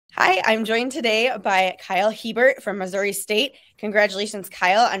Hi, I'm joined today by Kyle Hiebert from Missouri State. Congratulations,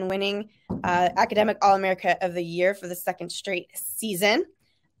 Kyle, on winning Academic All-America of the Year for the second straight season.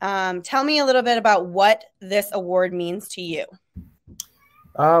 Tell me a little bit about what this award means to you.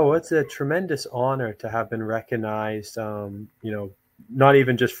 Oh, it's a tremendous honor to have been recognized, not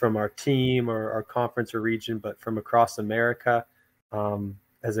even just from our team or our conference or region, but from across America,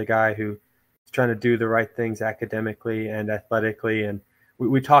 as a guy who's trying to do the right things academically and athletically. And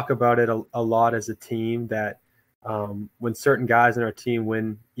we talk about it a lot as a team that when certain guys in our team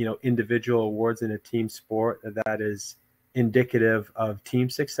win, individual awards in a team sport, that is indicative of team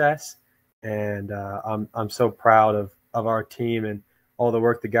success. And I'm so proud of our team and all the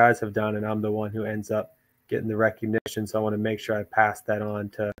work the guys have done, and I'm the one who ends up getting the recognition. So I want to make sure I pass that on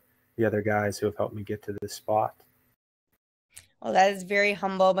to the other guys who have helped me get to this spot. Well, that is very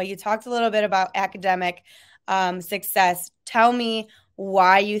humble, but you talked a little bit about academic success. Tell me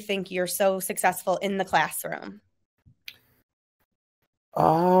why you think you're so successful in the classroom.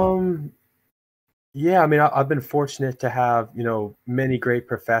 Yeah, I mean, I've been fortunate to have, many great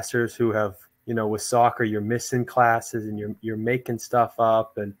professors who have, with soccer, you're missing classes and you're making stuff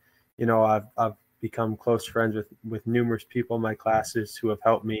up. And, I've become close friends with numerous people in my classes who have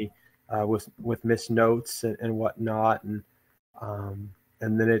helped me with missed notes and whatnot.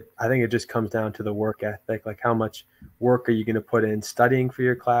 And then I think it just comes down to the work ethic, like how much work are you going to put in studying for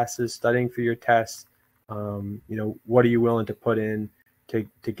your classes, studying for your tests? What are you willing to put in to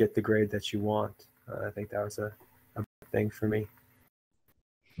get the grade that you want? I think that was a big thing for me.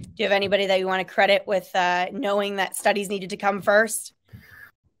 Do you have anybody that you want to credit with knowing that studies needed to come first?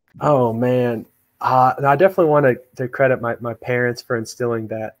 Oh, man. I definitely want to credit my parents for instilling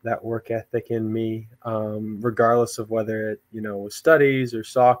that work ethic in me, regardless of whether it, was studies or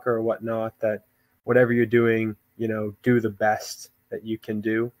soccer or whatnot, that whatever you're doing, do the best that you can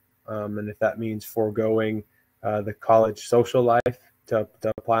do. And if that means foregoing the college social life to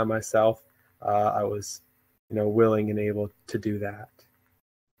apply myself, I was, willing and able to do that.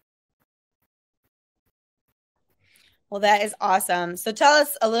 Well, that is awesome. So tell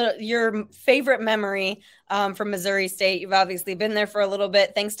us a little your favorite memory from Missouri State. You've obviously been there for a little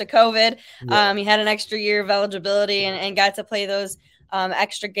bit thanks to COVID. Yeah. You had an extra year of eligibility and got to play those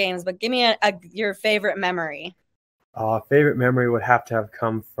extra games. But give me your favorite memory. Favorite memory would have to have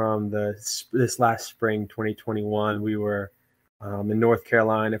come from this last spring, 2021. We were in North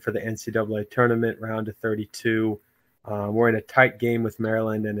Carolina for the NCAA tournament, round of 32. We're in a tight game with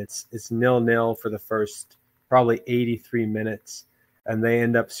Maryland, and it's 0-0 for the first probably 83 minutes, and they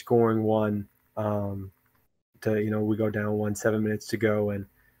end up scoring one we go down 7 minutes to go, and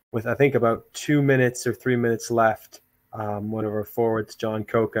with I think about 2 minutes or 3 minutes left, one of our forwards, John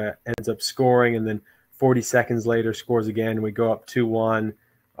Coca, ends up scoring, and then 40 seconds later scores again. We go up 2-1.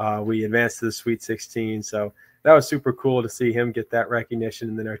 We advance to the Sweet 16. So that was super cool to see him get that recognition,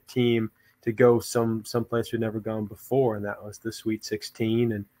 and then our team to go someplace we'd never gone before, and that was the Sweet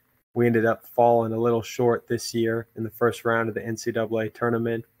 16. And we ended up falling a little short this year in the first round of the NCAA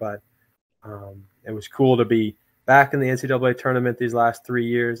tournament, but it was cool to be back in the NCAA tournament these last 3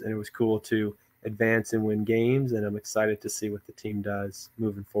 years, and it was cool to advance and win games, and I'm excited to see what the team does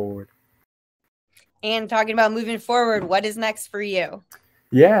moving forward. And talking about moving forward, what is next for you?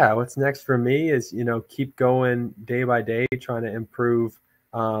 Yeah, what's next for me is, keep going day by day, trying to improve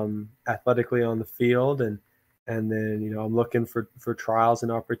athletically on the field, and then, I'm looking for trials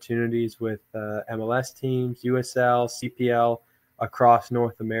and opportunities with MLS teams, USL, CPL across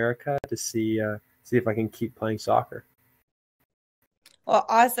North America to see if I can keep playing soccer. Well,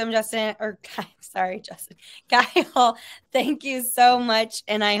 awesome, Justin. Kyle, thank you so much,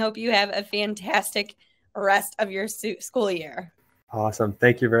 and I hope you have a fantastic rest of your school year. Awesome.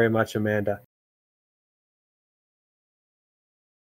 Thank you very much, Amanda.